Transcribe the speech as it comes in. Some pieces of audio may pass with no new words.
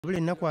Bule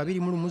ennaku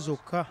 21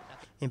 zokka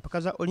empaka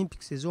za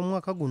Olympics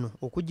ez'omwaka guno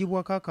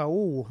okugibwako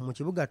akawuuwo mu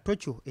kibuga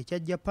Tokyo ekya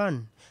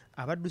Japan,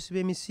 abaddusi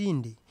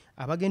b'emisinde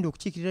abagenda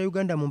okukiikirira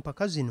Uganda mu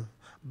mpaka zino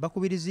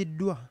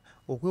bakubiriziddwa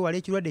okwewala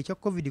ekirwadde ekya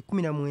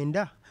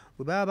COVID-19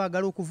 bwe baba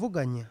baagala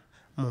okuvuganya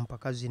mu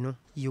mpaka zino.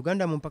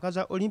 Uganda mu mpaka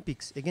za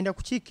Olympics egenda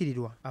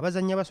kukiikirirwa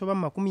abazannyi abasoba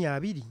mu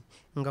 20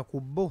 nga ku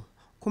bo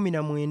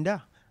 19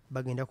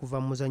 bagenda kuva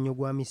mu muzannyo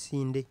gwa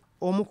misinde.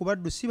 Omu ku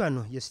baddusi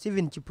bano ye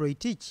Stephen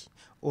Kiproitich,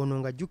 ono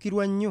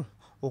ng'ajjukirwa nnyo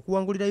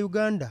okuwangulira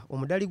Uganda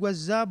omudali gwa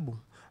zaabu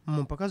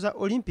mu mpaka za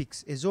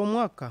Olympics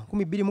ez'omwaka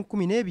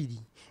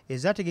 2012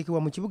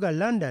 ezaategekebwa mu kibuga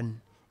London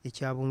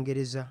ekya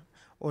Bungereza.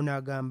 Ono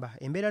agamba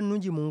embeera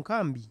nnungi mu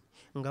nkambi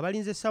nga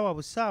balinze ssaawa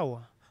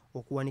busaawa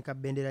okuwanika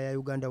bendera ya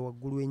Uganda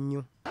waggulu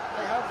ennyo.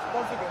 I have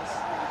confidence.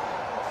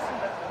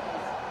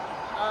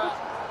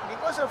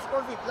 Because of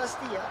COVID last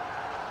year,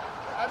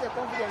 I had the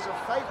confidence of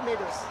 5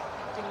 medals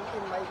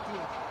in my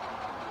team.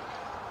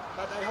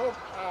 But I hope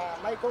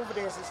my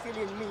confidence is still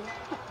in me.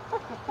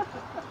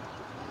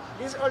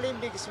 These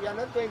Olympics, we are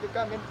not going to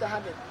come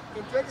empty-handed.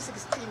 In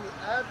 2016,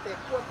 I had a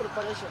poor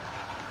preparation.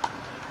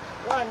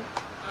 One,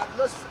 I've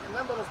lost a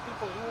number of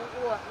people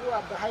who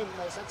are behind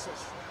my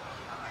success.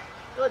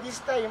 So this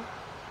time,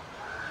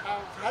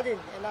 I've had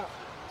enough.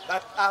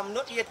 But I'm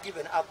not yet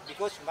given up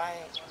because my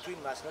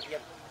dream has not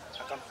yet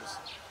accomplished.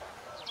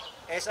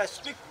 As I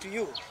speak to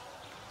you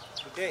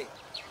today,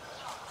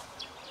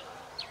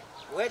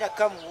 whether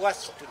come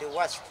worst to the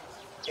worst,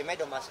 a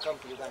medal must come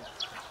to Uganda.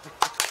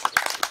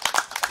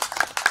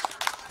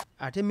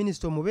 Ate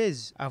Minisita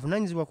Omubeezi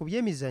avunaanyizibwa ku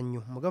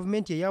by'emizannyo mu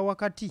gavumenti eya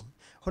wakati,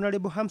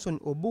 Honorable Hamson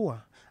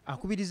Obua,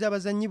 akubiriza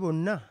abazannyi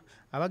bonna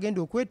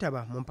abagenda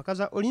okwetaba mu mpaka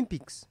za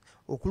Olympics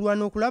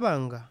okulwana okulaba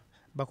nga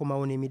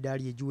bakomawo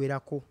n'emidaali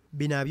egiwerako.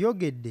 Bino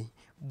abyogedde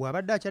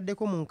bw'abadde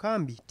akyaddeko mu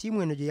nkambi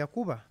ttiimu eno gye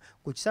yakuba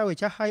ku kisaawe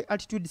ekya High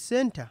Altitude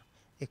Center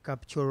e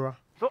Kapchorwa.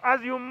 So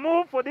as you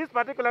move for this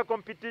particular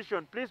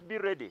competition, please be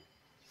ready,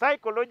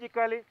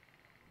 psychologically,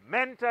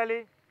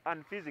 mentally,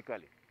 and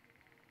physically.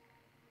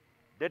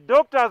 The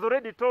doctor has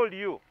already told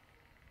you,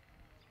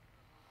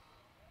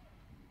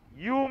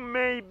 you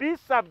may be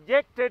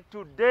subjected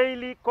to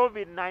daily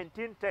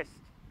COVID-19 tests.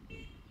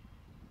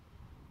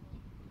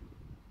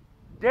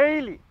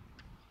 Daily.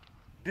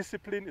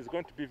 Discipline is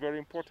going to be very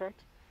important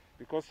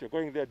because you're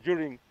going there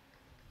during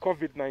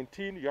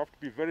COVID-19. You have to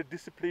be very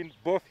disciplined,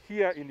 both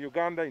here in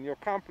Uganda, in your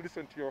camp,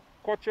 listen to your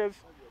coaches,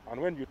 and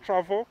when you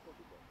travel.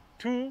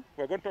 2,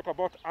 we're going to talk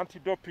about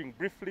anti-doping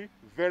briefly,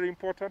 very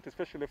important,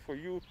 especially for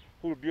you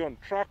who will be on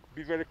track.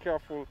 Be very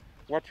careful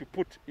what you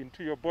put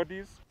into your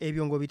bodies.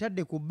 Ebyo ngo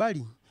bitadde ku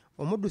bbali,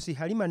 omuddusi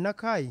Halima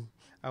Nakai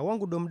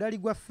awangudde omuddaali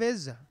gwa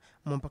ffeeza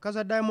mu mpaka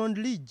za Diamond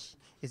League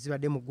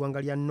ezibadde mu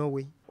ggwanga lya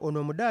Norway. Ono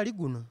omudaali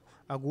guno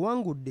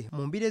aguwangudde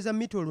mu mbiro eza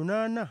mita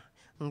 8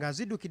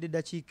 ng'aziddukidde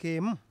eddakiika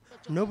emu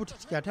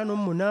n'obutikiti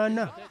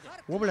 58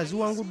 wabula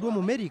ziwanguddwa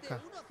Omumerika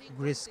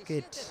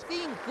BBSKATI.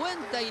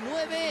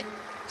 59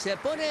 se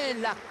pone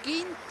en la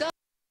quinta.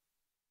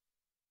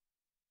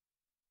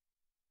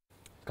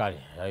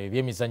 Kale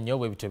ebyemizannyo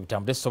bwe bityo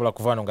bitambule sobola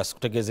kuvaano nga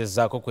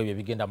sikutegeezezzaako ku ebyo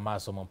bigenda mu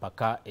maaso mu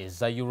mpaka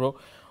eza Euro.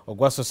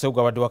 Ogwasoose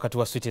gwabadde wakati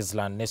wa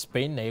Switzerland ne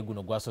Spain, naye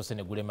guno gwasoose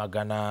ne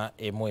gulemagana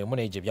emu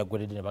naye gye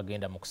byaggweredde ne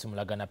bagenda mu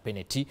kusimulagana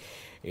penalty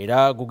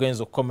era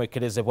gugenza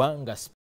okukomekerezebwa nga